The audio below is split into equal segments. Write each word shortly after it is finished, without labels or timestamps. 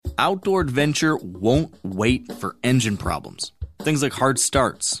outdoor adventure won't wait for engine problems. Things like hard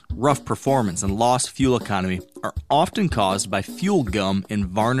starts, rough performance, and lost fuel economy are often caused by fuel gum and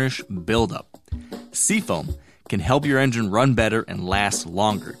varnish buildup. Seafoam can help your engine run better and last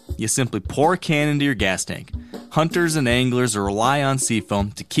longer. You simply pour a can into your gas tank. Hunters and anglers rely on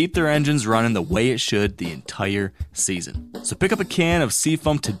Seafoam to keep their engines running the way it should the entire season. So pick up a can of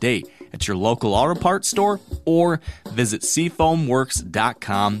Seafoam today at your local auto parts store or visit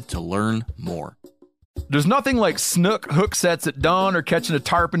seafoamworks.com to learn more. There's nothing like snook hook sets at dawn or catching a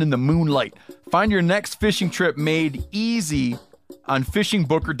tarpon in the moonlight. Find your next fishing trip made easy on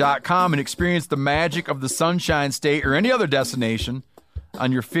fishingbooker.com and experience the magic of the Sunshine State or any other destination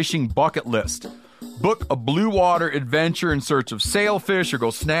on your fishing bucket list. Book a blue water adventure in search of sailfish or go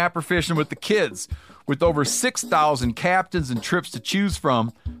snapper fishing with the kids. With over 6,000 captains and trips to choose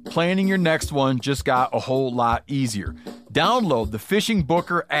from, planning your next one just got a whole lot easier. Download the Fishing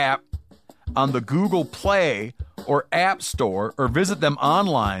Booker app on the Google Play or App Store or visit them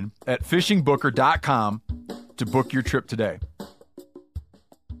online at fishingbooker.com to book your trip today.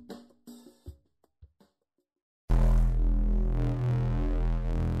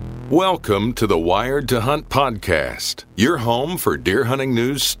 Welcome to the Wired to Hunt podcast, your home for deer hunting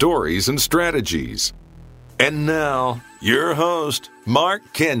news, stories, and strategies. And now, your host, Mark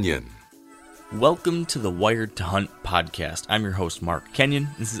Kenyon. Welcome to the Wired to Hunt podcast. I'm your host, Mark Kenyon.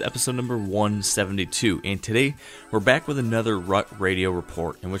 This is episode number 172, and today we're back with another Rut Radio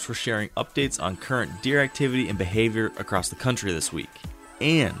report in which we're sharing updates on current deer activity and behavior across the country this week.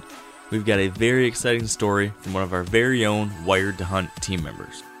 And we've got a very exciting story from one of our very own Wired to Hunt team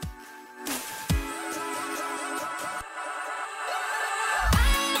members.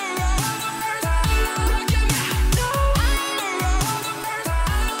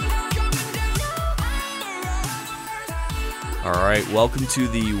 All right, welcome to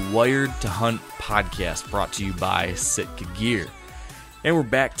the Wired to Hunt podcast brought to you by Sitka Gear. And we're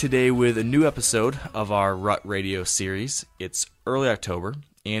back today with a new episode of our Rut Radio series. It's early October,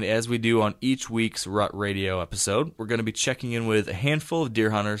 and as we do on each week's Rut Radio episode, we're going to be checking in with a handful of deer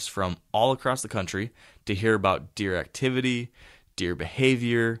hunters from all across the country to hear about deer activity, deer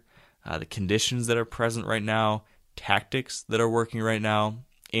behavior, the conditions that are present right now, tactics that are working right now,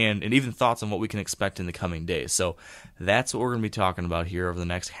 and even thoughts on what we can expect in the coming days. So that's what we're going to be talking about here over the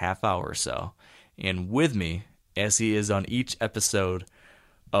next half hour or so. And with me, as he is on each episode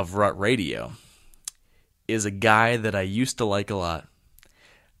of Rut Radio, is a guy that I used to like a lot.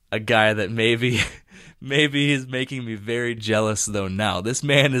 A guy that maybe is making me very jealous, though, now. This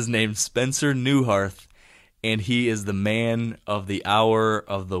man is named Spencer Neuharth, and he is the man of the hour,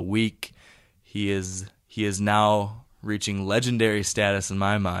 of the week. He is now reaching legendary status in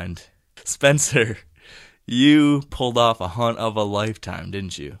my mind. Spencer, you pulled off a hunt of a lifetime,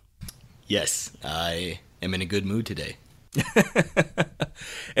 didn't you? Yes, I am in a good mood today.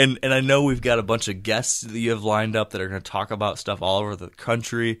 and I know we've got a bunch of guests that you have lined up that are going to talk about stuff all over the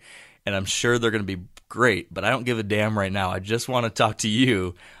country, and I'm sure they're going to be great, but I don't give a damn right now. I just want to talk to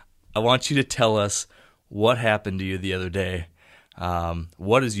you. I want you to tell us what happened to you the other day.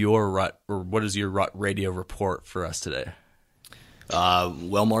 What is your Rut Radio report for us today?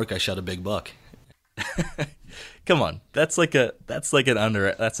 Well, Mark, I shot a big buck. Come on, that's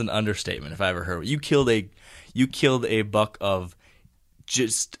an understatement if I ever heard it. You killed a buck of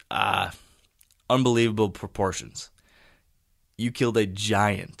just unbelievable proportions. You killed a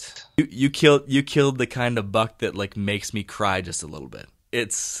giant. You killed the kind of buck that like makes me cry just a little bit.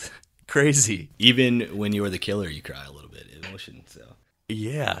 It's crazy. Even when you're the killer, you cry a little bit. Emotion. So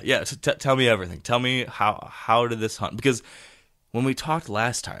yeah. So tell me everything. Tell me how did this hunt? Because when we talked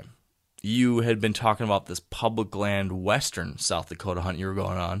last time, you had been talking about this public land western South Dakota hunt you were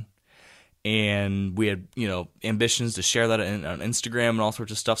going on, and we had ambitions to share that on Instagram and all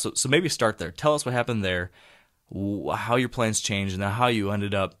sorts of stuff. So maybe start there. Tell us what happened there, how your plans changed, and how you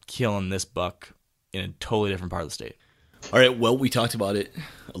ended up killing this buck in a totally different part of the state. All right, well, we talked about it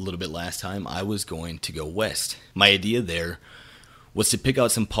a little bit last time. I was going to go west. My idea there was to pick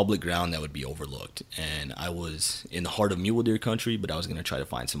out some public ground that would be overlooked. And I was in the heart of mule deer country, but I was going to try to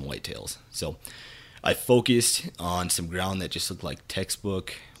find some whitetails. So I focused on some ground that just looked like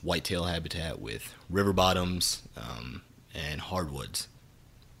textbook whitetail habitat with river bottoms and hardwoods.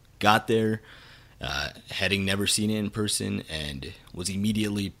 Got there, having never seen it in person, and was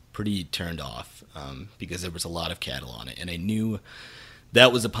immediately pretty turned off because there was a lot of cattle on it, and I knew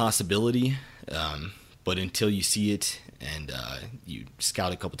that was a possibility, but until you see it and you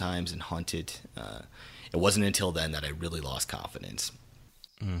scout a couple times and hunt it, it wasn't until then that I really lost confidence.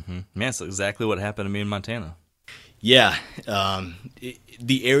 Mm-hmm. Man, that's exactly what happened to me in Montana. Yeah,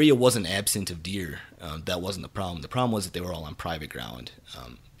 the area wasn't absent of deer. That wasn't the problem. The problem was that they were all on private ground.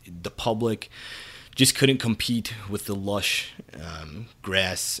 The public just couldn't compete with the lush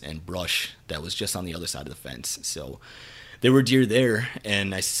grass and brush that was just on the other side of the fence. So there were deer there,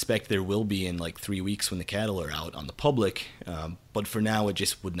 and I suspect there will be in like 3 weeks when the cattle are out on the public. But for now, it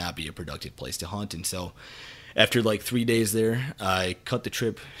just would not be a productive place to hunt. And so after like 3 days there, I cut the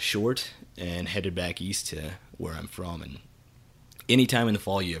trip short and headed back east to where I'm from. And anytime in the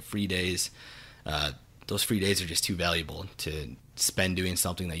fall you have free days, those free days are just too valuable to spend doing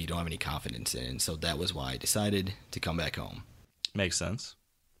something that you don't have any confidence in. So that was why I decided to come back home. Makes sense.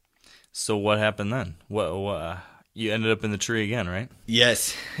 So what happened then? What you ended up in the tree again, right?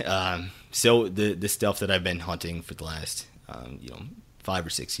 Yes. So the stuff that I've been hunting for the last 5 or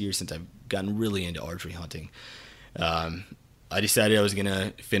 6 years, since I've gotten really into archery hunting, I decided I was going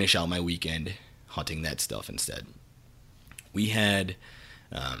to finish out my weekend hunting that stuff instead. We had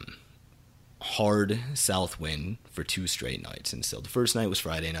hard south wind for 2 straight nights. And so the first night was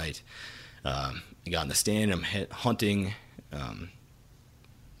Friday night. I got in the stand. I'm hunting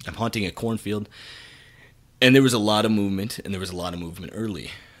a cornfield. And there was a lot of movement, and there was a lot of movement early.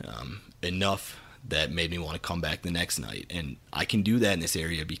 Enough that made me want to come back the next night. And I can do that in this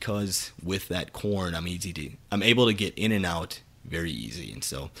area because with that corn, I'm able to get in and out very easy. And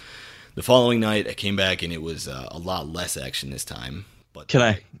so the following night I came back and it was a lot less action this time. But Can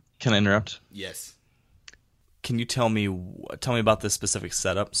I interrupt? Yes. Can you tell me about this specific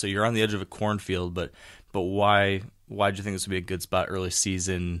setup? So you're on the edge of a cornfield, but why did you think this would be a good spot early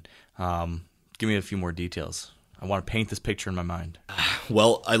season? Give me a few more details. I want to paint this picture in my mind.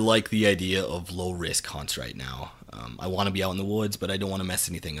 Well, I like the idea of low-risk hunts right now. I want to be out in the woods, but I don't want to mess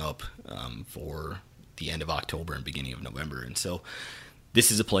anything up for the end of October and beginning of November. And so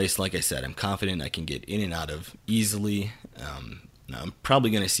this is a place, like I said, I'm confident I can get in and out of easily. I'm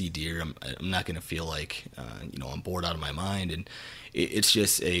probably going to see deer. I'm not going to feel like I'm bored out of my mind. And it's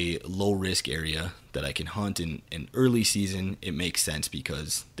just a low-risk area that I can hunt. In early season, it makes sense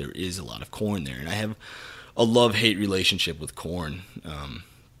because there is a lot of corn there. And I have a love-hate relationship with corn,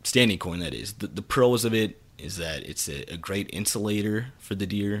 standing corn, that is. The pros of it is that it's a great insulator for the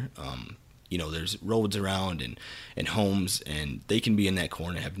deer. There's roads around and homes, and they can be in that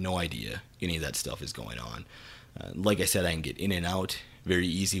corn and have no idea any of that stuff is going on. Like I said, I can get in and out very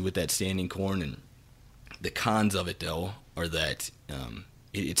easy with that standing corn. And the cons of it, though, are that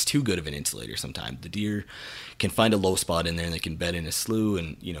it's too good of an insulator sometimes. The deer can find a low spot in there, and they can bed in a slough,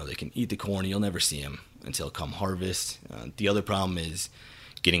 and they can eat the corn. You'll never see them until come harvest. The other problem is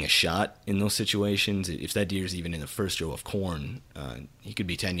getting a shot in those situations. If that deer is even in the first row of corn, he could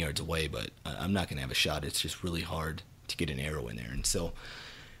be 10 yards away, but I'm not going to have a shot. It's just really hard to get an arrow in there. And so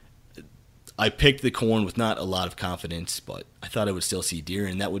I picked the corn with not a lot of confidence, but I thought I would still see deer,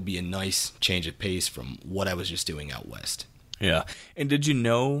 and that would be a nice change of pace from what I was just doing out west. Yeah. And did you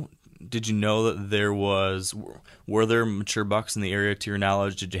know that were there mature bucks in the area to your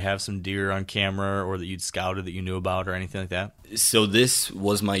knowledge? Did you have some deer on camera or that you'd scouted that you knew about or anything like that? So this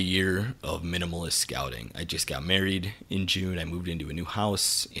was my year of minimalist scouting. I just got married in June. I moved into a new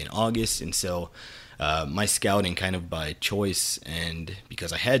house in August. And so my scouting kind of by choice, and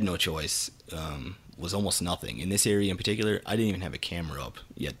because I had no choice, was almost nothing. In this area in particular, I didn't even have a camera up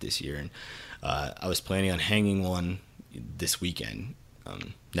yet this year. And I was planning on hanging one this weekend.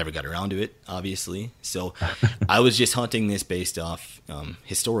 Never got around to it, obviously. So I was just hunting this based off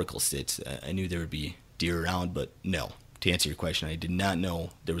historical sits. I knew there would be deer around, but no. To answer your question, I did not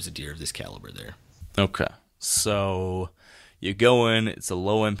know there was a deer of this caliber there. Okay. So you go in, it's a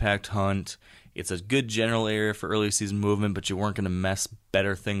low-impact hunt. It's a good general area for early season movement, but you weren't going to mess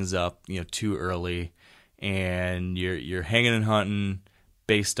better things up, too early. And you're hanging and hunting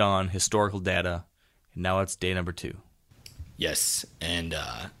based on historical data. And now it's day number 2. Yes, and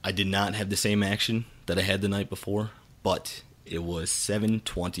I did not have the same action that I had the night before, but it was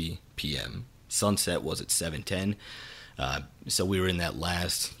 7:20 p.m. Sunset was at 7:10, so we were in that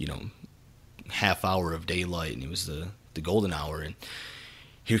last, half hour of daylight, and it was the golden hour, and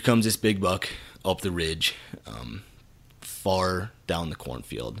here comes this big buck up the ridge, far down the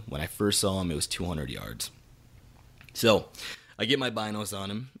cornfield. When I first saw him, it was 200 yards. So I get my binos on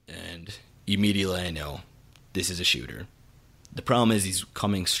him, and immediately I know this is a shooter. The problem is he's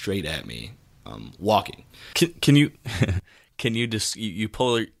coming straight at me, walking. Can you just you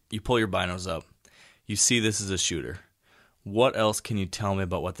pull your binos up? You see this is a shooter. What else can you tell me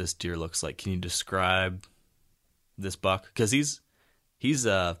about what this deer looks like? Can you describe this buck? Because he's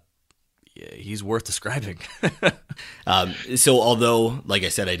worth describing. So although, like I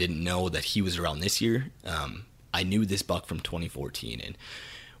said, I didn't know that he was around this year, I knew this buck from 2014, and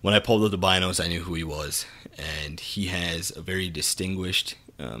when I pulled up the binos, I knew who he was. And he has a very distinguished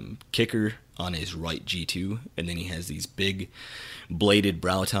kicker on his right G2, and then he has these big bladed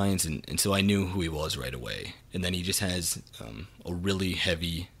brow tines, and so I knew who he was right away. And then he just has a really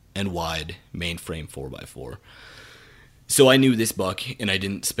heavy and wide mainframe 4x4. So I knew this buck, and I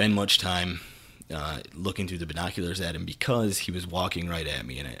didn't spend much time looking through the binoculars at him because he was walking right at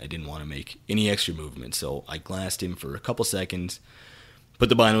me, and I didn't want to make any extra movement. So I glassed him for a couple seconds, put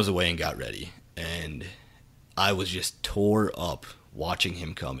the binos away, and got ready. And I was just tore up watching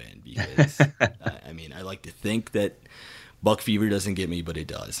him come in because, I mean, I like to think that buck fever doesn't get me, but it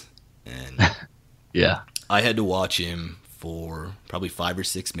does. And Yeah. I had to watch him for probably 5 or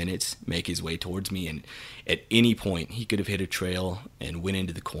 6 minutes make his way towards me, and at any point he could have hit a trail and went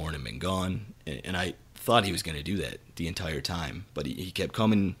into the corn and been gone. And I thought he was going to do that the entire time, but he kept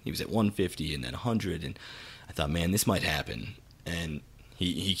coming. He was at 150 and then 100, and I thought, man, this might happen. And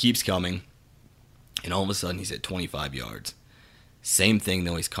he keeps coming, and all of a sudden he's at 25 yards. Same thing,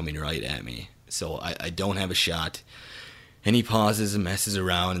 though, he's coming right at me. So I don't have a shot. And he pauses and messes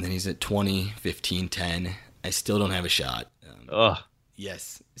around, and then he's at 20, 15, 10. I still don't have a shot. Ugh.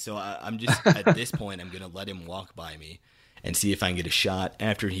 Yes. So I'm just, at this point, I'm going to let him walk by me and see if I can get a shot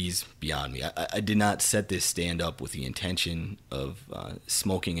after he's beyond me. I did not set this stand up with the intention of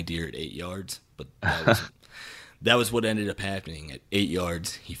smoking a deer at 8 yards, but that was what ended up happening. At 8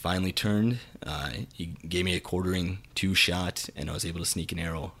 yards, he finally turned. He gave me a quartering 2 shot, and I was able to sneak an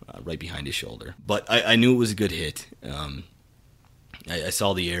arrow right behind his shoulder. But I knew it was a good hit. I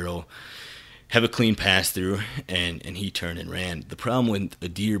saw the arrow have a clean pass through, and he turned and ran. The problem with a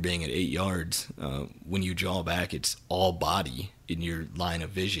deer being at 8 yards, when you draw back, it's all body in your line of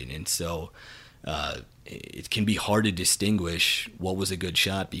vision. And so it can be hard to distinguish what was a good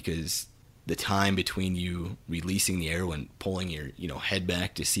shot because the time between you releasing the arrow and pulling your head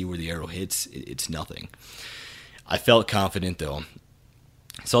back to see where the arrow hits, it's nothing. I felt confident, though.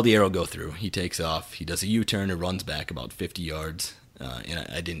 Saw the arrow go through. He takes off. He does a U-turn and runs back about 50 yards. And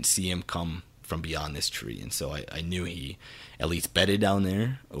I didn't see him come from beyond this tree. And so I knew he at least bedded down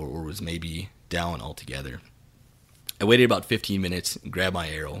there or was maybe down altogether. I waited about 15 minutes and grabbed my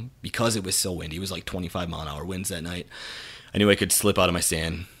arrow. Because it was so windy, it was like 25-mile-an-hour winds that night, I knew I could slip out of my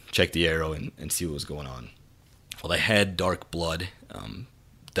stand, check the arrow, and see what was going on. Well, I had dark blood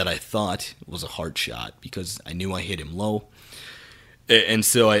that I thought was a heart shot because I knew I hit him low. And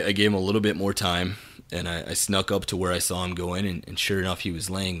so I gave him a little bit more time, and I snuck up to where I saw him go in, and sure enough, he was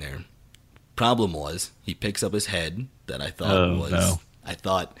laying there. Problem was, he picks up his head that I thought I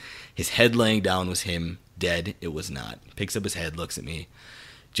thought his head laying down was him dead. It was not. Picks up his head, looks at me,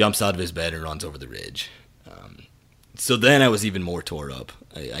 jumps out of his bed, and runs over the ridge. So then I was even more tore up.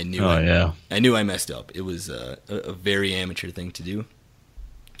 I knew I knew I messed up. It was a very amateur thing to do,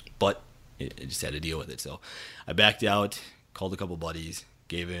 but I just had to deal with it. So I backed out, called a couple buddies,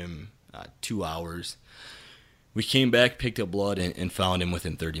 gave him 2 hours. We came back, picked up blood, and found him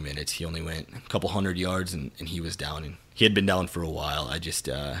within 30 minutes. He only went a couple 100 yards, and he was down. And he had been down for a while. I just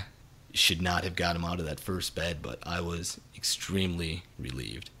should not have got him out of that first bed, but I was extremely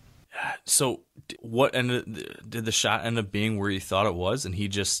relieved. So what did the shot end up being where you thought it was, and he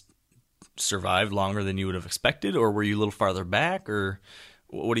just survived longer than you would have expected, or were you a little farther back, or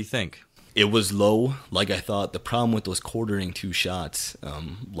what do you think? It was low, like I thought. The problem with those quartering 2 shots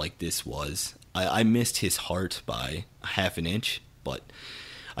like this was I missed his heart by a half an inch, but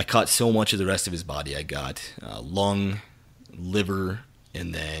I caught so much of the rest of his body. I got lung, liver,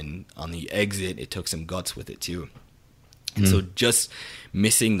 and then on the exit, it took some guts with it too. And so just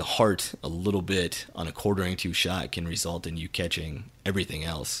missing the heart a little bit on a quartering 2 shot can result in you catching everything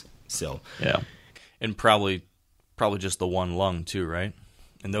else. So yeah, and probably just the one lung too, right?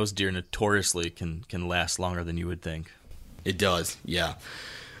 And those deer notoriously can last longer than you would think. It does, yeah.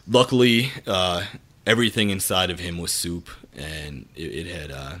 Luckily, everything inside of him was soup, and it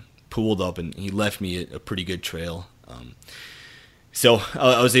had pooled up, and he left me a pretty good trail. So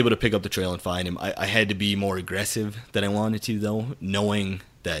I was able to pick up the trail and find him. I had to be more aggressive than I wanted to, though, knowing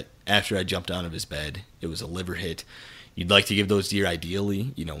that after I jumped out of his bed, it was a liver hit. You'd like to give those deer,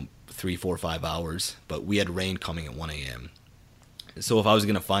 ideally, 3, 4, 5 hours, but we had rain coming at 1 a.m. So if I was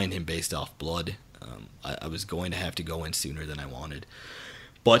going to find him based off blood, I was going to have to go in sooner than I wanted.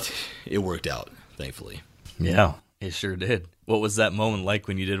 But it worked out, thankfully. Yeah, it sure did. What was that moment like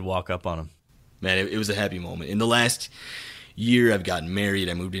when you did walk up on him? Man, it was a happy moment. In the last year, I've gotten married.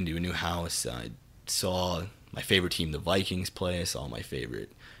 I moved into a new house. I saw my favorite team, the Vikings, play. I saw my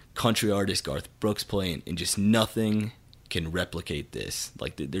favorite country artist, Garth Brooks, play. And just nothing can replicate this.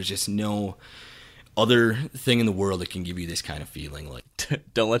 Like, there's just no other thing in the world that can give you this kind of feeling. Like,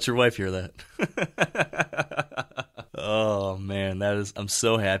 don't let your wife hear that. Oh man, I'm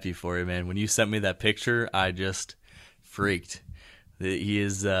so happy for you, man. When you sent me that picture, I just freaked. He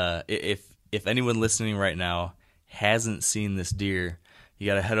is if anyone listening right now hasn't seen this deer, you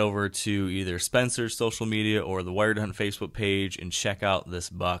got to head over to either Spencer's social media or the Wired Hunt Facebook page and check out this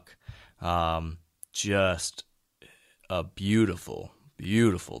buck. Just a beautiful,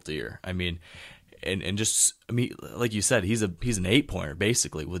 beautiful deer. I mean, and just, I mean, like you said, he's an 8-pointer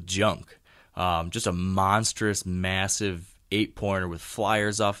basically with junk. Just a monstrous, massive 8-pointer with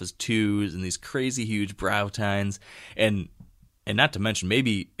flyers off his 2s and these crazy huge brow tines. And not to mention,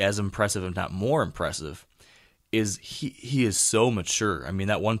 maybe as impressive, if not more impressive, is he is so mature. I mean,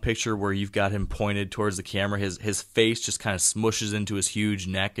 that one picture where you've got him pointed towards the camera, his face just kind of smushes into his huge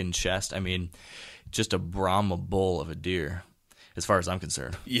neck and chest. I mean, just a Brahma bull of a deer, as far as I'm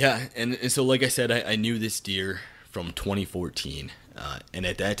concerned. Yeah, and so like I said, I knew this deer from 2014, and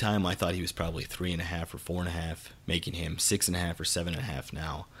at that time I thought he was probably 3.5 or 4.5, making him 6.5 or 7.5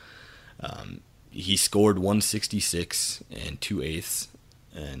 now. He scored 166 and 2/8,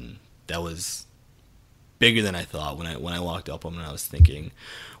 and that was bigger than I thought. When I walked up on him, I was thinking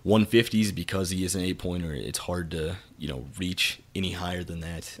 150s, because he is an 8-pointer. It's hard to reach any higher than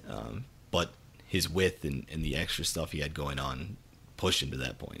that. But his width and the extra stuff he had going on pushed him to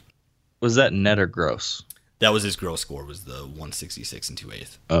that point. Was that net or gross? That was his gross score, was the 166 and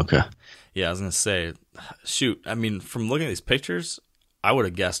 2/8. Okay. Yeah, I was gonna say, shoot. I mean, from looking at these pictures, I would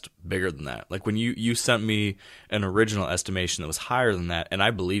have guessed bigger than that. Like when you sent me an original estimation that was higher than that, and I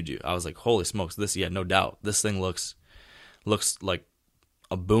believed you. I was like, holy smokes, no doubt. This thing looks like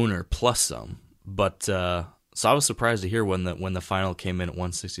a booner plus some. But so I was surprised to hear when the final came in at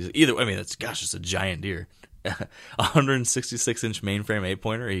 166. Either way, I mean, it's a giant deer. 166-inch mainframe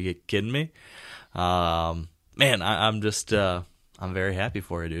 8-pointer. Are you kidding me? Man, I'm just I'm very happy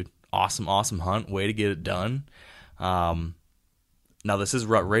for you, dude. Awesome hunt. Way to get it done. Now, this is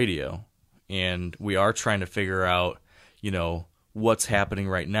Rut Radio, and we are trying to figure out, what's happening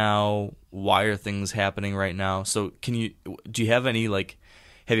right now, why are things happening right now. So do you have any,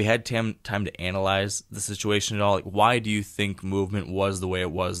 have you had time to analyze the situation at all? Like, why do you think movement was the way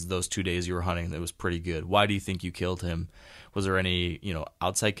it was those 2 days you were hunting that was pretty good? Why do you think you killed him? Was there any,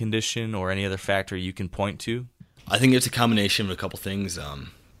 outside condition or any other factor you can point to? I think it's a combination of a couple things.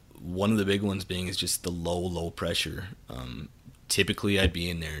 One of the big ones being is just the low pressure. Typically, I'd be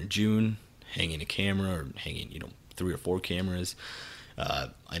in there in June, hanging a camera or hanging, 3 or 4 cameras.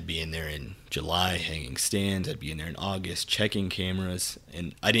 I'd be in there in July, hanging stands. I'd be in there in August, checking cameras.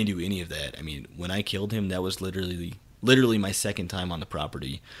 And I didn't do any of that. I mean, when I killed him, that was literally my second time on the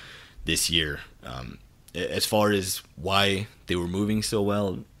property this year. As far as why they were moving so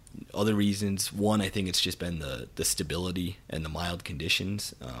well, other reasons. One, I think it's just been the stability and the mild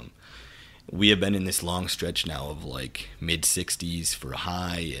conditions. We have been in this long stretch now of like mid 60s for a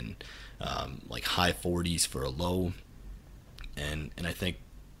high and like high 40s for a low, and I think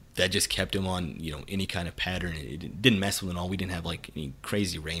that just kept him on any kind of pattern. It didn't mess with it all. We didn't have like any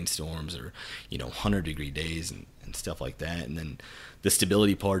crazy rainstorms or 100-degree days and stuff like that. And then the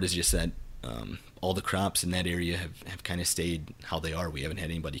stability part is just that all the crops in that area have kind of stayed how they are. We haven't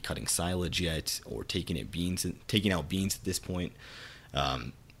had anybody cutting silage yet or taking out beans at this point.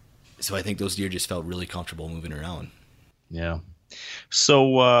 So I think those deer just felt really comfortable moving around. Yeah.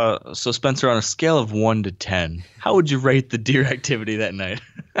 So Spencer, on a scale of 1 to 10, how would you rate the deer activity that night?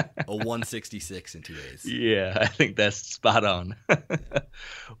 A 166 in 2 days. Yeah, I think that's spot on.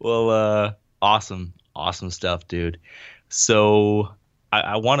 Well, awesome stuff, dude. So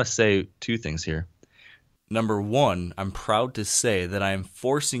I want to say 2 things here. Number 1, I'm proud to say that I am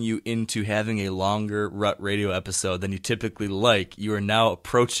forcing you into having a longer Rut Radio episode than you typically like. You are now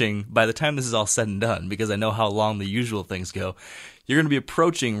approaching, by the time this is all said and done, because I know how long the usual things go, you're going to be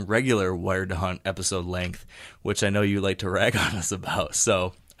approaching regular Wired to Hunt episode length, which I know you like to rag on us about.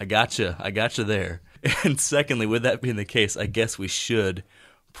 So I gotcha there. And secondly, with that being the case, I guess we should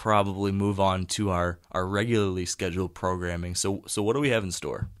probably move on to our regularly scheduled programming. So what do we have in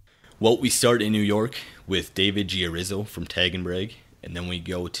store? Well, we start in New York with David Giarizzo from Tag and Brag, and then we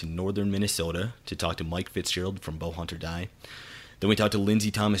go to northern Minnesota to talk to Mike Fitzgerald from Bow Hunter Die. Then we talk to Lindsey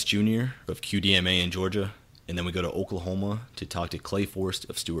Thomas Jr. of QDMA in Georgia, and then we go to Oklahoma to talk to Clay Forrest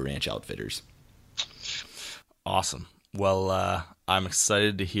of Stewart Ranch Outfitters. Awesome. Well, I'm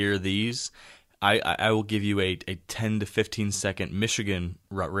excited to hear these. I will give you a 10 to 15 second Michigan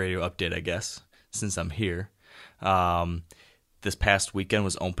Rut Radio update, I guess, since I'm here. this past weekend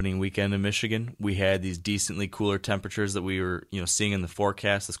was opening weekend in Michigan. We had these decently cooler temperatures that we were, seeing in the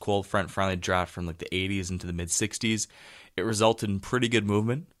forecast. This cold front finally dropped from like the 80s into the mid 60s. It resulted in pretty good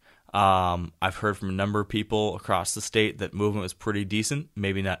movement. I've heard from a number of people across the state that movement was pretty decent,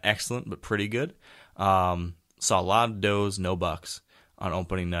 maybe not excellent, but pretty good. Saw a lot of does, no bucks on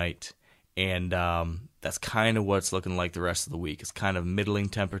opening night, and that's kind of what it's looking like the rest of the week. It's kind of middling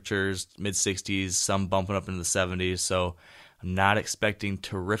temperatures, mid 60s, some bumping up into the 70s. So I'm not expecting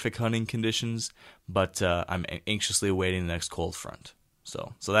terrific hunting conditions, but I'm anxiously awaiting the next cold front.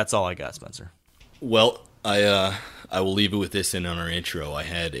 So that's all I got, Spencer. Well, I will leave it with this in on our intro. I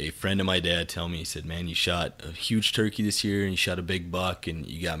had a friend of my dad tell me, he said, man, you shot a huge turkey this year and you shot a big buck and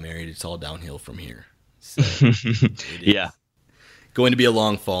you got married. It's all downhill from here. So yeah. Going to be a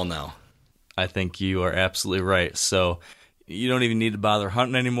long fall now. I think you are absolutely right. So you don't even need to bother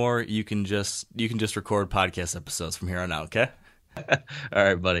hunting anymore. You can just record podcast episodes from here on out, okay? All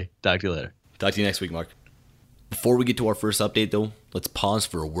right, buddy. Talk to you later. Talk to you next week, Mark. Before we get to our first update, though, let's pause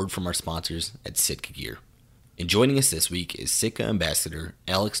for a word from our sponsors at Sitka Gear. And joining us this week is Sitka Ambassador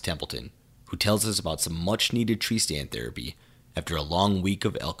Alex Templeton, who tells us about some much-needed tree stand therapy after a long week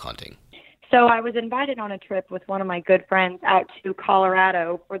of elk hunting. So I was invited on a trip with one of my good friends out to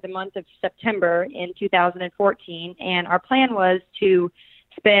Colorado for the month of September in 2014, and our plan was to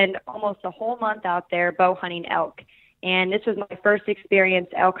spend almost a whole month out there bow hunting elk. And this was my first experience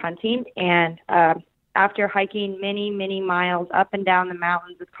elk hunting, and after hiking many, many miles up and down the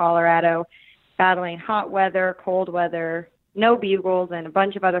mountains of Colorado, battling hot weather, cold weather, no bugles, and a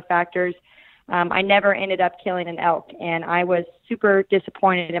bunch of other factors, I never ended up killing an elk, and I was super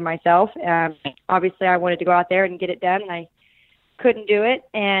disappointed in myself. Obviously, I wanted to go out there and get it done, and I couldn't do it,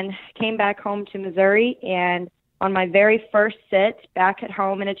 and came back home to Missouri, and on my very first sit back at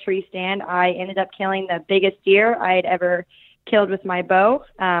home in a tree stand, I ended up killing the biggest deer I had ever killed with my bow.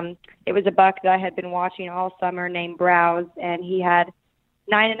 It was a buck that I had been watching all summer named Browse, and he had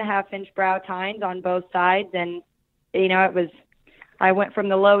 9.5-inch brow tines on both sides, and, I went from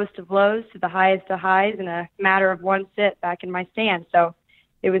the lowest of lows to the highest of highs in a matter of one sit back in my stand. So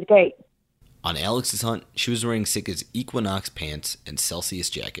it was great. On Alex's hunt, she was wearing Sitka's Equinox pants and Celsius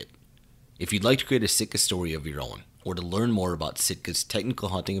jacket. If you'd like to create a Sitka story of your own, or to learn more about Sitka's technical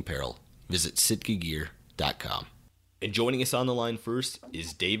hunting apparel, visit sitkagear.com. And joining us on the line first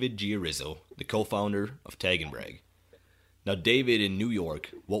is David Giarizzo, the co-founder of Tag and Brag. Now, David, in New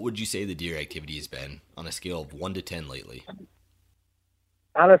York, what would you say the deer activity has been on a scale of 1 to 10 lately?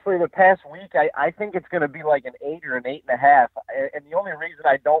 Honestly, the past week, I think it's going to be like an 8 or an 8.5. And the only reason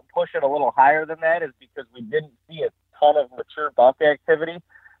I don't push it a little higher than that is because we didn't see a ton of mature buck activity.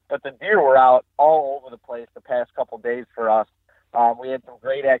 But the deer were out all over the place the past couple of days for us. We had some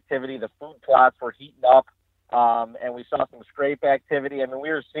great activity. The food plots were heating up, and we saw some scrape activity. I mean, we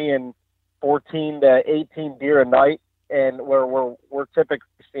were seeing 14 to 18 deer a night, and where we're typically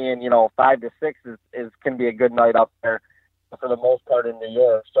seeing, 5 to 6 is can be a good night up there for the most part in New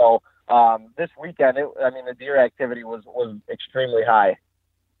York. So this weekend, the deer activity was extremely high.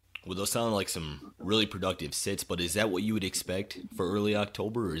 Well, those sound like some really productive sits, but is that what you would expect for early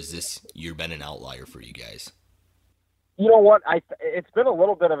October, or is this year been an outlier for you guys? You know what? It's been a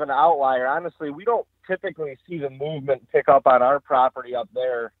little bit of an outlier. Honestly, we don't typically see the movement pick up on our property up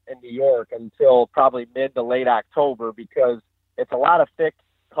there in New York until probably mid to late October because it's a lot of thick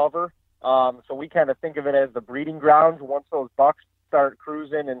cover. So we kind of think of it as the breeding grounds. Once those bucks start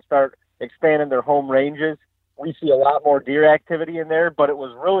cruising and start expanding their home ranges, we see a lot more deer activity in there. But it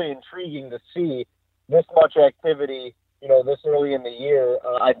was really intriguing to see this much activity, this early in the year.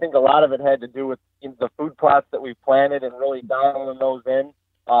 I think a lot of it had to do with the food plots that we've planted and really dialing those in,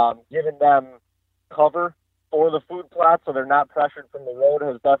 giving them cover for the food plots so they're not pressured from the road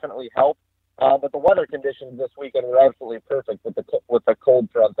has definitely helped. But the weather conditions this weekend were absolutely perfect with the cold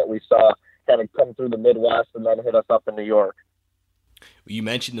front that we saw kind of come through the Midwest and then hit us up in New York. You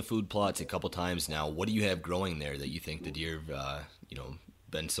mentioned the food plots a couple times now. What do you have growing there that you think the deer have,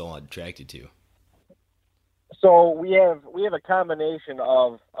 been so attracted to? So we have a combination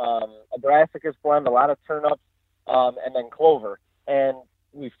of a brassicas blend, a lot of turnips, and then clover. And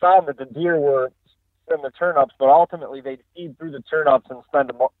we found that the deer were in the turnips, but ultimately they'd feed through the turnips and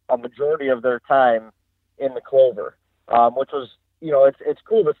spend a majority of their time in the clover, which was, it's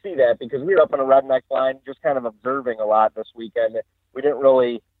cool to see that because we were up in a redneck line just kind of observing a lot this weekend. We didn't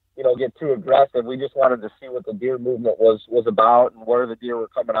really, get too aggressive. We just wanted to see what the deer movement was about and where the deer were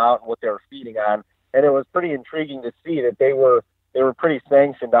coming out and what they were feeding on. And it was pretty intriguing to see that they were pretty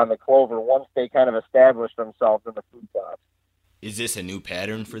sanctioned on the clover once they kind of established themselves in the food plots. Is this a new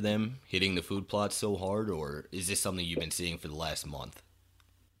pattern for them, hitting the food plots so hard, or is this something you've been seeing for the last month?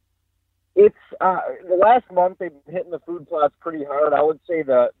 It's the last month they've been hitting the food plots pretty hard. I would say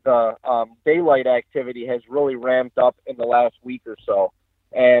the daylight activity has really ramped up in the last week or so.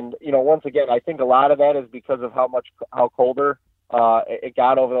 And, once again, I think a lot of that is because of how colder it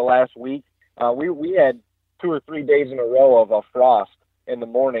got over the last week. We had 2 or 3 days in a row of a frost in the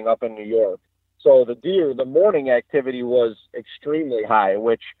morning up in New York. So the morning activity was extremely high,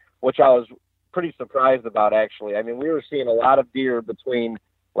 which I was pretty surprised about, actually. I mean, we were seeing a lot of deer between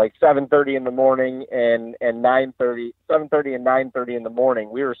like 7:30 in the morning and 9:30, 7:30 and 9:30 in the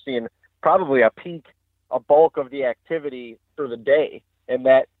morning. We were seeing probably a bulk of the activity through the day in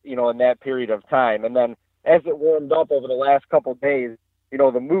that period of time. And then as it warmed up over the last couple of days,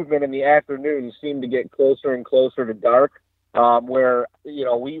 the movement in the afternoon seemed to get closer and closer to dark, where,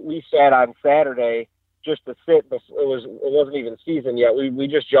 we sat on Saturday just to sit. It wasn't even season yet. We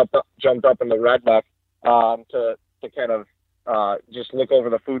just jumped up in the redneck to kind of just look over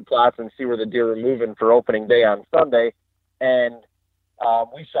the food plots and see where the deer were moving for opening day on Sunday. And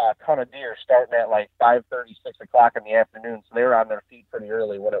we saw a ton of deer starting at like 5:30, 6 o'clock in the afternoon. So they were on their feet pretty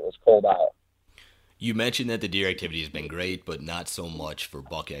early when it was cold out. You mentioned that the deer activity has been great, but not so much for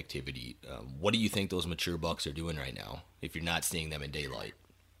buck activity. What do you think those mature bucks are doing right now if you're not seeing them in daylight?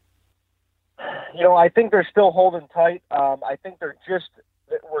 I think they're still holding tight. I think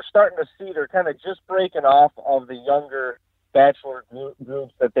we're starting to see they're kind of just breaking off of the younger bachelor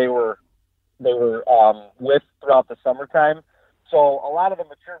groups that they were with throughout the summertime. So a lot of the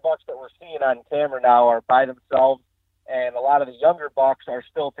mature bucks that we're seeing on camera now are by themselves, and a lot of the younger bucks are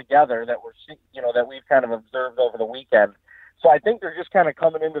still together that we've kind of observed over the weekend. So I think they're just kind of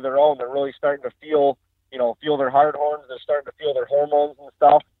coming into their own. They're really starting to feel their hard horns. They're starting to feel their hormones and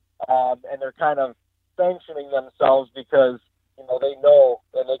stuff, and they're kind of sanctioning themselves because they know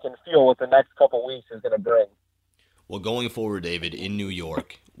and they can feel what the next couple weeks is going to bring. Well, going forward, David, in New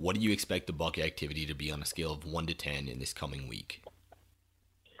York, what do you expect the buck activity to be on a scale of 1 to 10 in this coming week?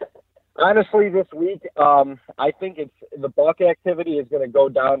 Honestly, this week, I think the buck activity is going to go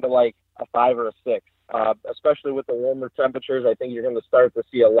down to like a 5 or a 6, especially with the warmer temperatures. I think you're going to start to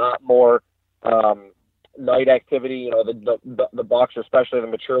see a lot more night activity. The bucks, especially the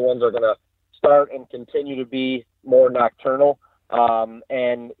mature ones, are going to start and continue to be more nocturnal.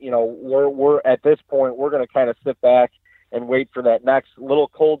 And we're at this point, we're going to kind of sit back and wait for that next little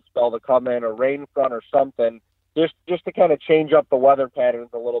cold spell to come in, a rain front or something, just to kind of change up the weather patterns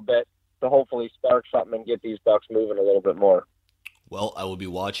a little bit to hopefully spark something and get these bucks moving a little bit more. Well, I will be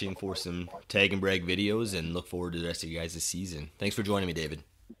watching for some Tag and Brag videos and look forward to the rest of you guys this season. Thanks for joining me, David.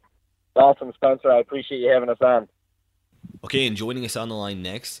 Awesome, Spencer. I appreciate you having us on. Okay, and joining us on the line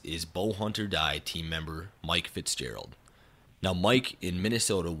next is Bow Hunt or Die team member Mike Fitzgerald. Now, Mike, in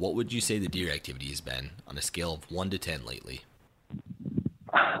Minnesota, what would you say the deer activity has been on a scale of 1 to 10 lately?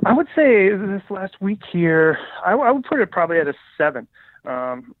 I would say this last week here, I would put it probably at a 7.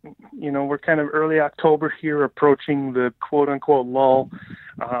 We're kind of early October here, approaching the quote-unquote lull,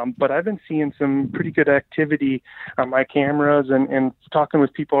 but I've been seeing some pretty good activity on my cameras and talking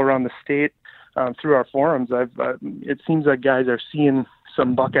with people around the state through our forums. It seems like guys are seeing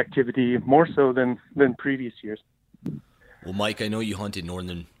some buck activity more so than previous years. Well, Mike, I know you hunt in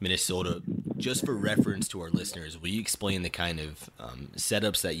northern Minnesota. Just for reference to our listeners, will you explain the kind of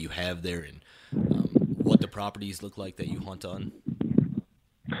setups that you have there and what the properties look like that you hunt on?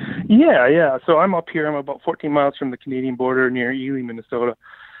 Yeah. So I'm up here. I'm about 14 miles from the Canadian border near Ely, Minnesota.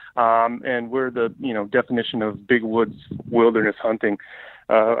 And we're the, definition of big woods wilderness hunting.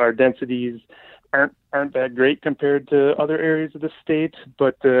 Our densities aren't that great compared to other areas of the state,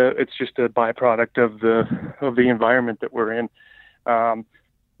 but it's just a byproduct of the environment that we're in.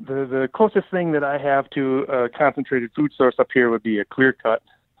 The closest thing that I have to a concentrated food source up here would be a clear cut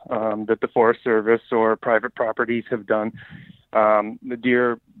that the Forest Service or private properties have done. The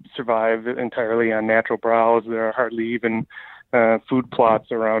deer survive entirely on natural browse. There are hardly even food plots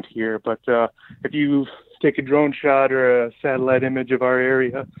around here. But if you take a drone shot or a satellite image of our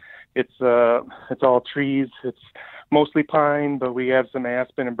area, it's all trees. It's mostly pine, but we have some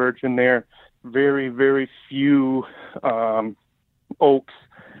aspen and birch in there. Very, very few oaks.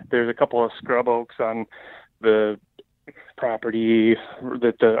 There's a couple of scrub oaks on the property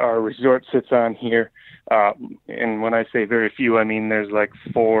that our resort sits on here. And when I say very few, I mean there's like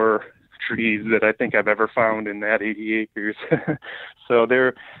 4 trees that I think I've ever found in that 80 acres. So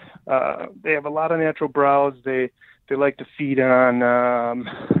they have a lot of natural browse. They like to feed on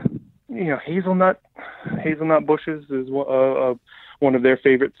hazelnut bushes is one of their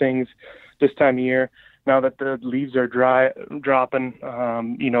favorite things this time of year. now that the leaves are dropping,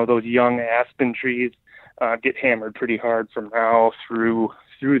 those young aspen trees get hammered pretty hard from now through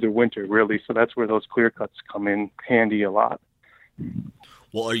the winter, really. So that's where those clear cuts come in handy a lot.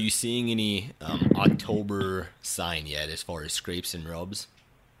 Well, are you seeing any October sign yet as far as scrapes and rubs?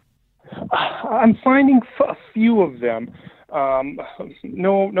 I'm finding a few of them.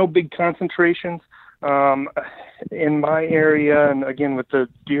 No big concentrations in my area, and again with the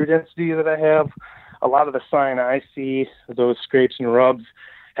deer density that I have, a lot of the sign I see, those scrapes and rubs,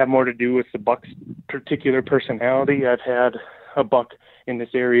 have more to do with the buck's particular personality. I've had a buck in this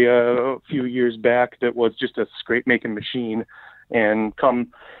area a few years back that was just a scrape making machine, and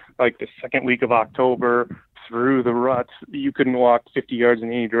come like the second week of October through the ruts, you couldn't walk 50 yards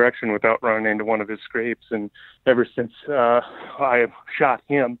in any direction without running into one of his scrapes. And ever since I shot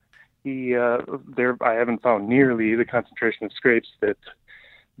him, I haven't found nearly the concentration of scrapes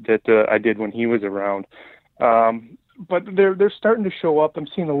that I did when he was around. But they're starting to show up. I'm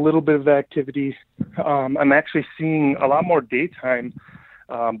seeing a little bit of activity. I'm actually seeing a lot more daytime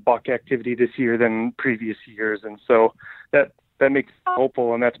buck activity this year than previous years, and so that makes me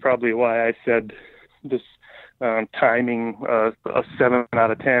hopeful. And that's probably why I said this timing a 7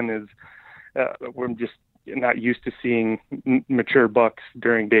 out of 10 is we're just not used to seeing mature bucks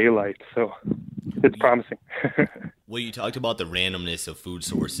during daylight, so it's promising. Well, you talked about the randomness of food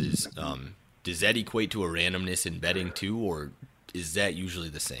sources. Does that equate to a randomness in bedding too, or is that usually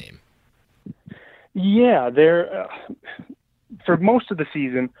the same? Yeah, they're for most of the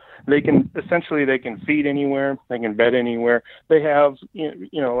season, they can feed anywhere, they can bed anywhere. They have,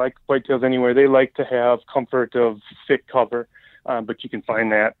 like whitetails anywhere, they like to have comfort of thick cover, but you can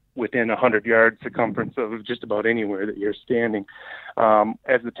find that within 100 yards circumference of just about anywhere that you're standing.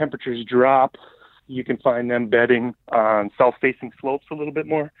 As the temperatures drop, you can find them bedding on south-facing slopes a little bit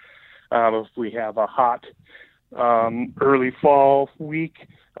more. If we have a hot early fall week,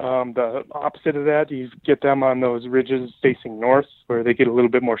 the opposite of that, you get them on those ridges facing north where they get a little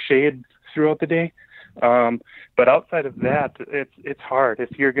bit more shade throughout the day. But outside of that, it's hard.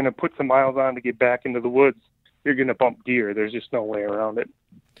 If you're going to put some miles on to get back into the woods, you're going to bump deer. There's just no way around it.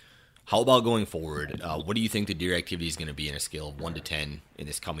 How about going forward? What do you think the deer activity is going to be in a scale of 1 to 10 in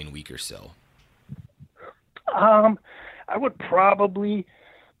this coming week or so? I would probably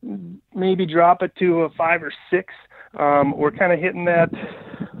maybe drop it to a 5 or 6. We're kind of hitting that,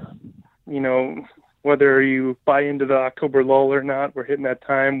 whether you buy into the October lull or not, we're hitting that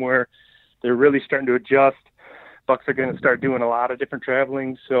time where they're really starting to adjust. Bucks are going to start doing a lot of different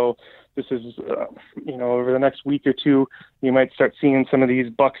traveling. So this is, over the next week or two, you might start seeing some of these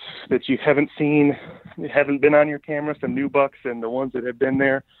bucks that you haven't seen, haven't been on your camera, some new bucks, and the ones that have been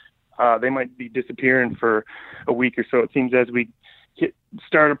there, they might be disappearing for a week or so. It seems as we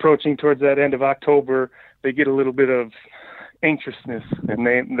start approaching towards that end of October, they get a little bit of anxiousness, and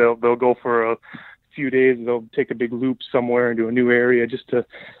they'll go for a few days. They'll take a big loop somewhere into a new area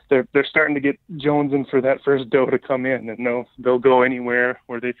they're starting to get jonesing for that first doe to come in, and they'll go anywhere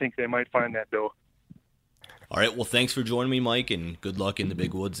where they think they might find that doe. All right. Well, thanks for joining me, Mike, and good luck in the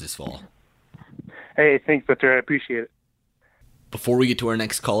big woods this fall. Hey, thanks, Victor. I appreciate it. Before we get to our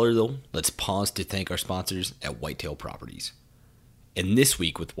next caller, though, let's pause to thank our sponsors at Whitetail Properties. And this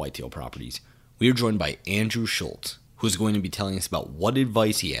week with Whitetail Properties, we are joined by Andrew Schultz, who is going to be telling us about what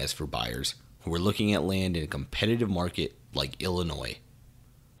advice he has for buyers who are looking at land in a competitive market like Illinois.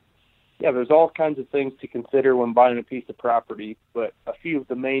 Yeah, there's all kinds of things to consider when buying a piece of property, but a few of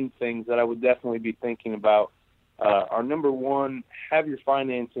the main things that I would definitely be thinking about are, number one, have your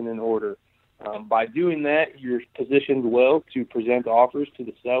financing in order. By doing that, you're positioned well to present offers to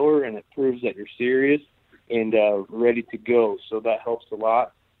the seller, and it proves that you're serious and ready to go. So that helps a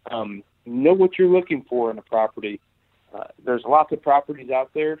lot. Know what you're looking for in a property. There's lots of properties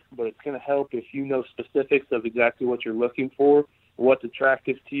out there, but it's going to help if you know specifics of exactly what you're looking for, what's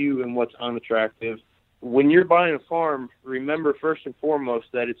attractive to you, and what's unattractive. When you're buying a farm, remember first and foremost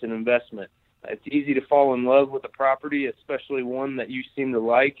that it's an investment. It's easy to fall in love with a property, especially one that you seem to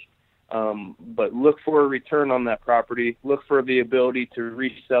like. But look for a return on that property. Look for the ability to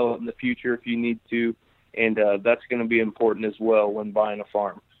resell it in the future if you need to, and that's going to be important as well when buying a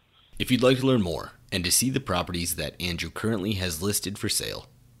farm. If you'd like to learn more and to see the properties that Andrew currently has listed for sale,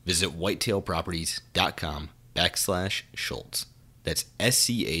 visit whitetailproperties.com/Schultz. That's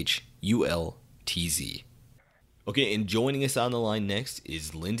SCHULTZ. Okay, and joining us on the line next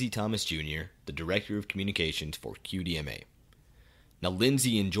is Lindsey Thomas Jr., the Director of Communications for QDMA. Now,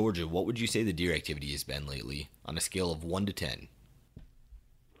 Lindsey, in Georgia, what would you say the deer activity has been lately on a scale of 1 to 10?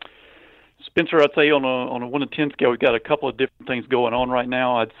 It's Spencer, I'd say on a 1 to 10 scale, we've got a couple of different things going on right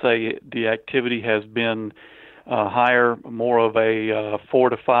now. I'd say the activity has been higher, more of a 4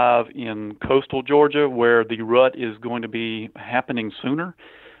 to 5 in coastal Georgia, where the rut is going to be happening sooner.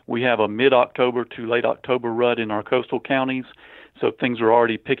 We have a mid-October to late October rut in our coastal counties, so things are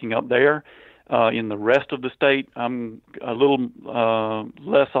already picking up there. In the rest of the state, I'm a little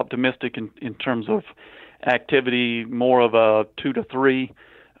less optimistic in terms of activity, more of a 2 to 3.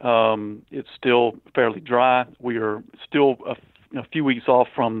 It's still fairly dry. We are still a few weeks off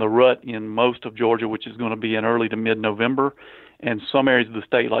from the rut in most of Georgia, which is going to be in early to mid-November, and some areas of the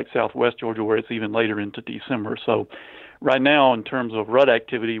state like southwest Georgia where it's even later into December. So right now, in terms of rut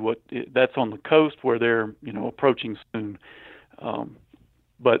activity, that's on the coast where they're approaching soon.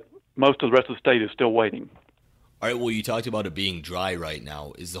 But most of the rest of the state is still waiting. All right, well, you talked about it being dry right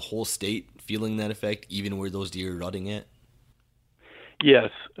now. Is the whole state feeling that effect, even where those deer are rutting at?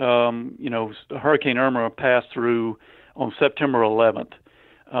 Yes. Hurricane Irma passed through on September 11th.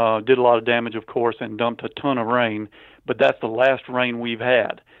 Did a lot of damage, of course, and dumped a ton of rain. But that's the last rain we've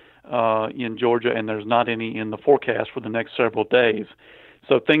had in Georgia, and there's not any in the forecast for the next several days.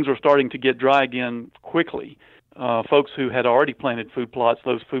 So things are starting to get dry again quickly. Folks who had already planted food plots,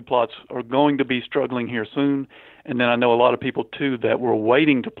 those food plots are going to be struggling here soon. And then I know a lot of people, too, that were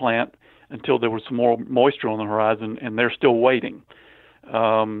waiting to plant until there was some more moisture on the horizon, and they're still waiting.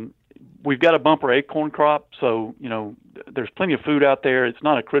 We've got a bumper acorn crop, so, there's plenty of food out there. It's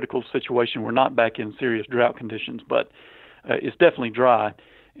not a critical situation. We're not back in serious drought conditions, but it's definitely dry.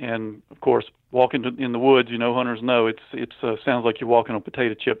 And, of course, walking in the woods, hunters know it sounds like you're walking on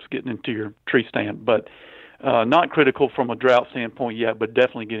potato chips getting into your tree stand. But not critical from a drought standpoint yet, but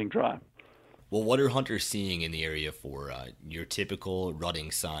definitely getting dry. Well, what are hunters seeing in the area for your typical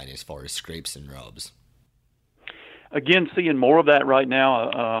rutting sign as far as scrapes and rubs? Again, seeing more of that right now.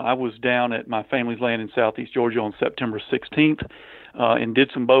 I was down at my family's land in southeast Georgia on September 16th and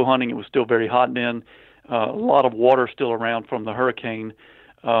did some bow hunting. It was still very hot then. A lot of water still around from the hurricane,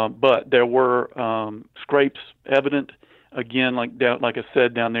 but there were scrapes evident. Again, like I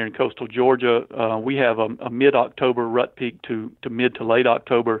said, down there in coastal Georgia, we have a mid-October rut peak to mid to late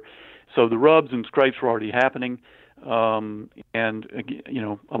October. So the rubs and scrapes were already happening. And,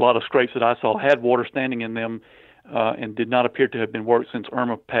 a lot of scrapes that I saw had water standing in them and did not appear to have been worked since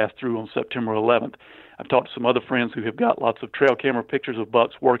Irma passed through on September 11th. I've talked to some other friends who have got lots of trail camera pictures of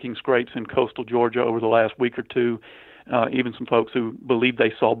bucks working scrapes in coastal Georgia over the last week or two, even some folks who believe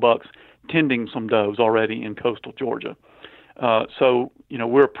they saw bucks tending some does already in coastal Georgia. So,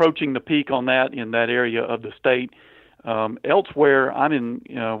 we're approaching the peak on that in that area of the state. Elsewhere, I'm in,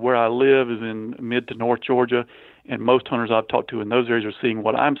 where I live is in mid to north Georgia, and most hunters I've talked to in those areas are seeing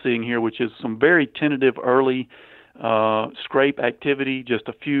what I'm seeing here, which is some very tentative early scrape activity, just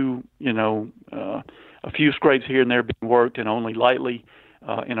a few scrapes here and there being worked and only lightly,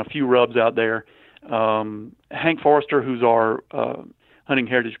 and a few rubs out there. Hank Forrester, who's our Hunting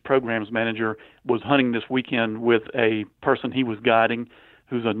Heritage Programs Manager, was hunting this weekend with a person he was guiding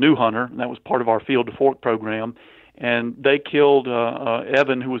who's a new hunter, and that was part of our Field to Fork program. And they killed,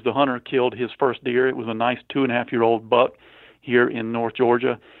 Evan, who was the hunter, killed his first deer. It was a nice 2.5-year-old buck here in North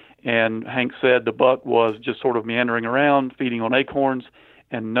Georgia. And Hank said the buck was just sort of meandering around, feeding on acorns,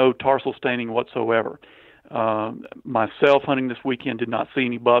 and no tarsal staining whatsoever. Myself hunting this weekend did not see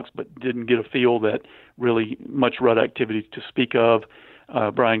any bucks, but didn't get a feel that really much rut activity to speak of.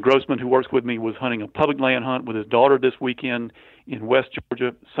 Brian Grossman, who works with me, was hunting a public land hunt with his daughter this weekend in West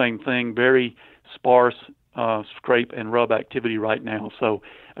Georgia. Same thing, very sparse scrape and rub activity right now. So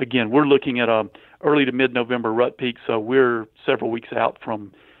again, we're looking at a early to mid-November rut peak, so we're several weeks out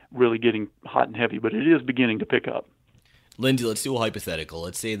from really getting hot and heavy, but it is beginning to pick up. Lindsay, let's do a hypothetical.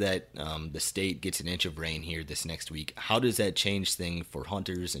 Let's say that the state gets an inch of rain here this next week. How does that change things for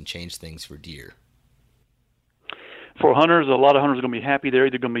hunters and change things for deer? For hunters, a lot of hunters are going to be happy. They're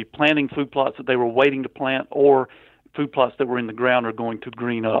either going to be planting food plots that they were waiting to plant, or food plots that were in the ground are going to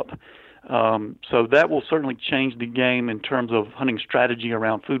green up. So that will certainly change the game in terms of hunting strategy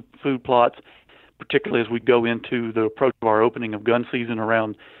around food plots, particularly as we go into the approach of our opening of gun season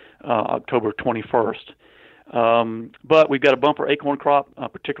around October 21st. But we've got a bumper acorn crop,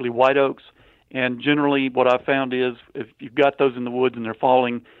 particularly white oaks, and generally what I've found is if you've got those in the woods and they're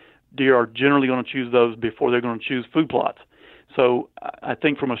falling, deer are generally going to choose those before they're going to choose food plots. So I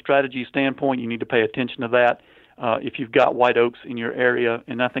think from a strategy standpoint, you need to pay attention to that. If you've got white oaks in your area,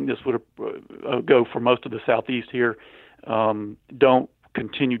 and I think this would go for most of the southeast here, don't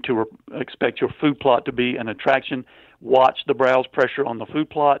continue to expect your food plot to be an attraction. Watch the browse pressure on the food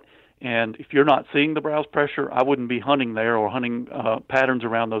plot, and if you're not seeing the browse pressure, I wouldn't be hunting there or hunting patterns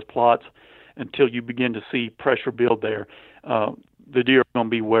around those plots. until you begin to see pressure build there. The deer are going to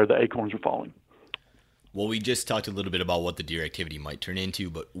be where the acorns are falling. Well, we just talked a little bit about what the deer activity might turn into,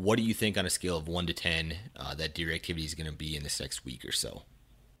 but what do you think on a scale of 1 to 10 that deer activity is going to be in this next week or so?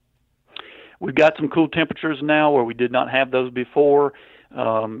 We've got some cool temperatures now where we did not have those before,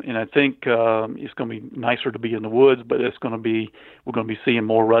 and I think it's going to be nicer to be in the woods, but we're going to be seeing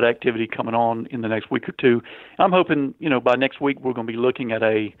more rut activity coming on in the next week or two. I'm hoping, by next week we're going to be looking at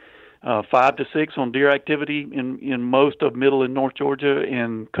a 5 to 6 on deer activity in most of middle and north Georgia,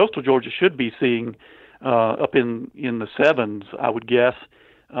 and coastal Georgia should be seeing up in the 7s, I would guess,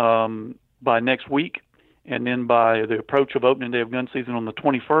 by next week. And then by the approach of opening day of gun season on the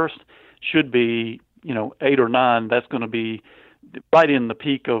 21st, should be, 8 or 9. That's going to be right in the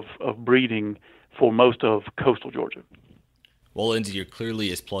peak of breeding for most of coastal Georgia. Well, Lindsey, you're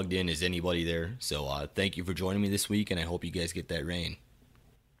clearly as plugged in as anybody there. So thank you for joining me this week, and I hope you guys get that rain.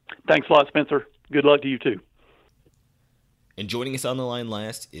 Thanks a lot, Spencer. Good luck to you, too. And joining us on the line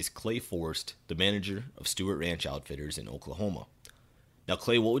last is Clay Forrest, the manager of Stewart Ranch Outfitters in Oklahoma. Now,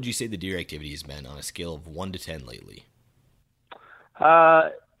 Clay, what would you say the deer activity has been on a scale of 1 to 10 lately?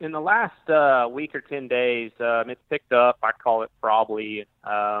 In the last week or 10 days, it's picked up. I call it probably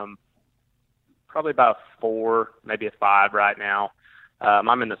about 4, maybe a 5 right now.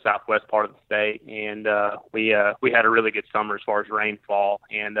 I'm in the southwest part of the state, and we had a really good summer as far as rainfall,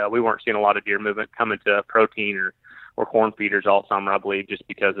 and we weren't seeing a lot of deer movement coming to protein or corn feeders all summer, I believe, just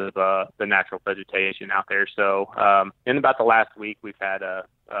because of the natural vegetation out there. So in about the last week, we've had a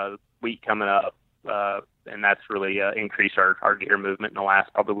wheat coming up, and that's really increased our deer movement in the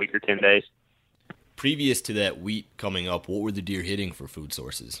last probably week or 10 days. Previous to that wheat coming up, what were the deer hitting for food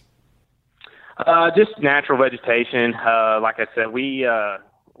sources? Just natural vegetation. Like I said, we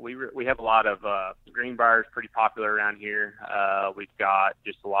have a lot of greenbriers, pretty popular around here. We've got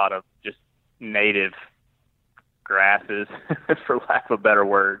just a lot of just native grasses, for lack of a better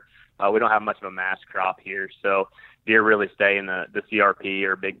word. We don't have much of a mass crop here, so deer really stay in the CRP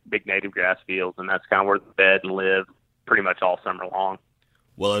or big native grass fields, and that's kind of where they bed and live pretty much all summer long.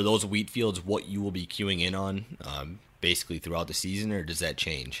 Well, are those wheat fields what you will be queuing in on basically throughout the season, or does that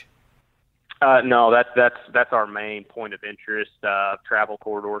change? No, that's our main point of interest. Travel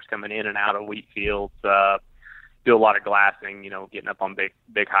corridors coming in and out of wheat fields. Do a lot of glassing, getting up on big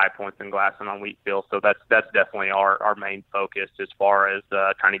high points and glassing on wheat fields. So that's definitely our main focus as far as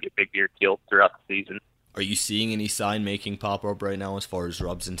trying to get big deer killed throughout the season. Are you seeing any sign making pop up right now as far as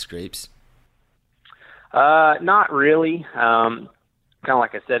rubs and scrapes? Not really. Kind of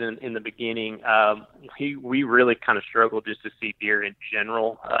like I said in the beginning, we really kind of struggled just to see deer in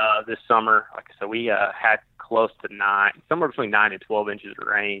general this summer. Like I said, we had close to somewhere between 9 and 12 inches of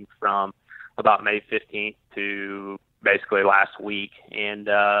rain from about May 15th to basically last week, and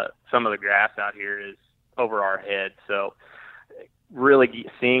some of the grass out here is over our head. So really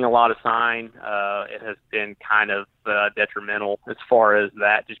seeing a lot of sign, it has been kind of detrimental as far as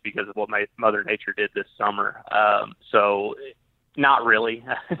that, just because of what Mother Nature did this summer. So not really,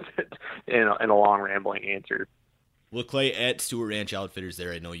 in a long rambling answer. Well, Clay, at Stewart Ranch Outfitters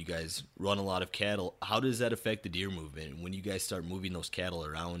there, I know you guys run a lot of cattle. How does that affect the deer movement? When you guys start moving those cattle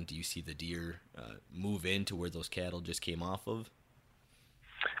around, do you see the deer move into where those cattle just came off of?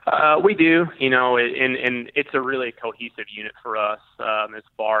 We do, and it's a really cohesive unit for us as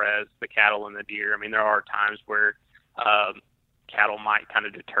far as the cattle and the deer. I mean, there are times where cattle might kind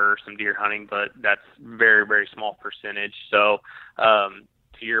of deter some deer hunting, but that's very, very small percentage. So,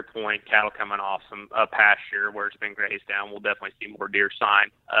 to your point, cattle coming off some pasture where it's been grazed down, we'll definitely see more deer sign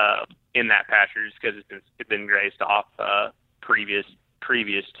in that pasture just because it's been grazed off previous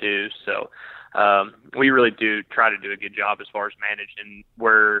to. So we really do try to do a good job as far as managing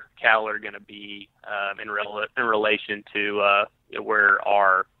where cattle are going to be in relation to where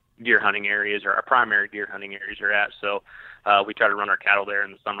our deer hunting areas or our primary deer hunting areas are at. So we try to run our cattle there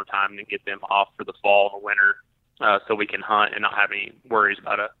in the summertime and get them off for the fall and the winter. So we can hunt and not have any worries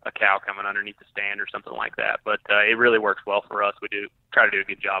about a cow coming underneath the stand or something like that. But it really works well for us. We do try to do a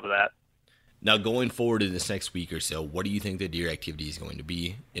good job of that. Now, going forward in this next week or so, what do you think the deer activity is going to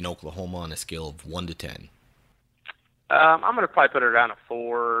be in Oklahoma on a scale of 1 to 10? I'm going to probably put it around a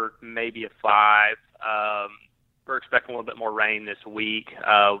 4, maybe a 5. We're expecting a little bit more rain this week.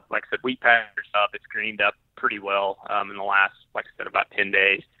 Like I said, wheat pasture's up. It's greened up pretty well in the last, like I said, about 10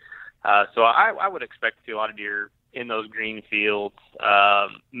 days. So I would expect to see a lot of deer in those green fields,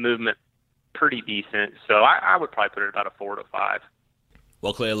 movement pretty decent. So I would probably put it about a 4 to 5.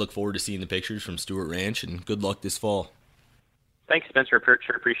 Well, Clay, I look forward to seeing the pictures from Stewart Ranch, and good luck this fall. Thanks, Spencer.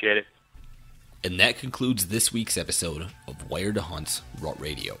 Sure appreciate it. And that concludes this week's episode of Wired to Hunt's Rut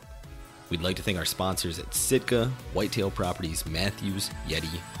Radio. We'd like to thank our sponsors at Sitka, Whitetail Properties, Matthews,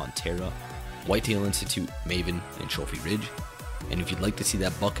 Yeti, Huntera, Whitetail Institute, Maven, and Trophy Ridge. And if you'd like to see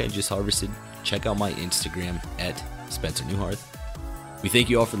that buck I just harvested, check out my Instagram at Spencer Newharth. We thank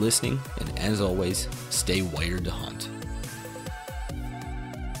you all for listening, and as always, stay wired to hunt.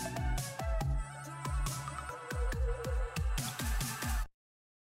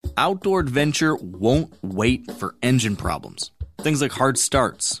 Outdoor adventure won't wait for engine problems. Things like hard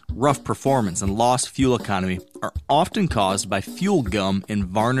starts, rough performance, and lost fuel economy are often caused by fuel gum and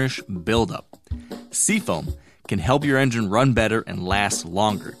varnish buildup. Seafoam can help your engine run better and last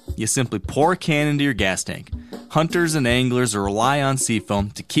longer. You simply pour a can into your gas tank. Hunters and anglers rely on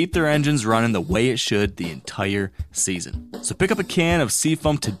Seafoam to keep their engines running the way it should the entire season. So pick up a can of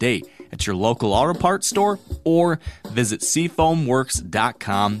Seafoam today at your local auto parts store or visit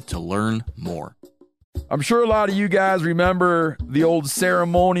seafoamworks.com to learn more. I'm sure a lot of you guys remember the old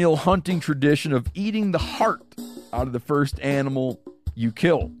ceremonial hunting tradition of eating the heart out of the first animal you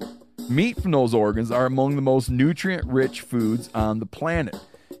kill. Meat from those organs are among the most nutrient-rich foods on the planet.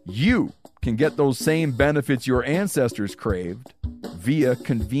 You can get those same benefits your ancestors craved via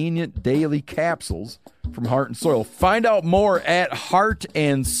convenient daily capsules from Heart and Soil. Find out more at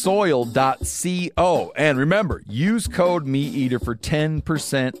heartandsoil.co. And remember, use code MeatEater for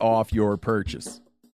 10% off your purchase.